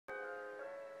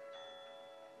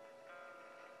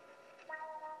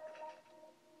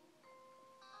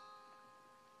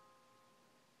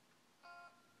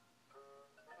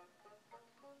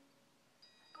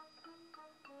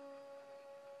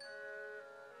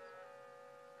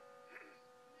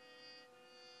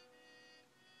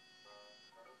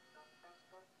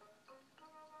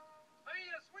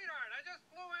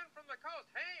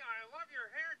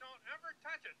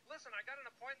listen, I got an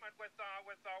appointment with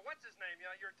what's his name?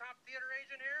 Your top theater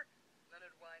agent here?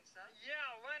 Leonard Weinstein? Yeah,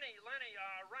 Lenny,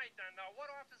 right. And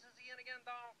what office is he in again,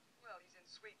 doll? Well, he's in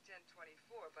suite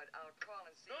 1024, but I'll call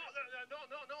and see. No,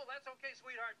 that's okay,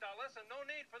 sweetheart. Listen, no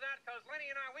need for that, because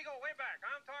Lenny and I, we go way back.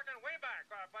 I'm talking way back.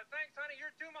 But thanks, honey,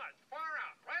 you're too much. Far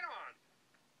out. Right on.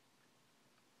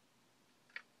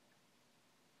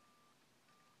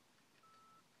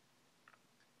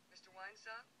 Mr.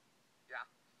 Weinstein? Yeah.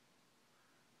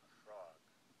 A frog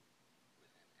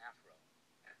with an afro.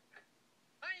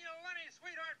 Hey, Lenny,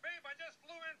 sweetheart, babe, I just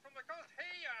flew in from the coast.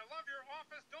 Hey, I love your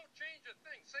office. Don't change a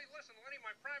thing. Say, listen, Lenny,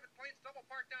 my private plane's double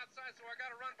parked outside, so I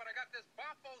got to run, but I got this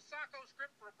Boffo Sacco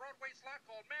script for a Broadway slot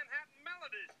called Manhattan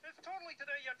Melodies. It's totally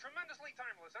today, tremendously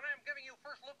timeless, and I am giving you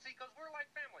first look-see because we're like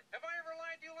family. Have I ever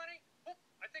lied to you, Lenny? Oop,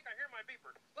 I think I hear my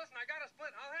beeper. Listen, I got a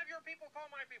split. I'll have your people call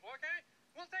my people, okay?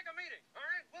 We'll take a meeting, all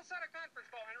right? We'll set a conference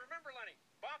call, and remember, Lenny,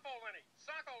 Boffo Lenny,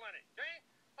 Sacco Lenny, okay?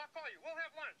 I'll call you. We'll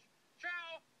have lunch.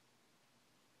 Ciao.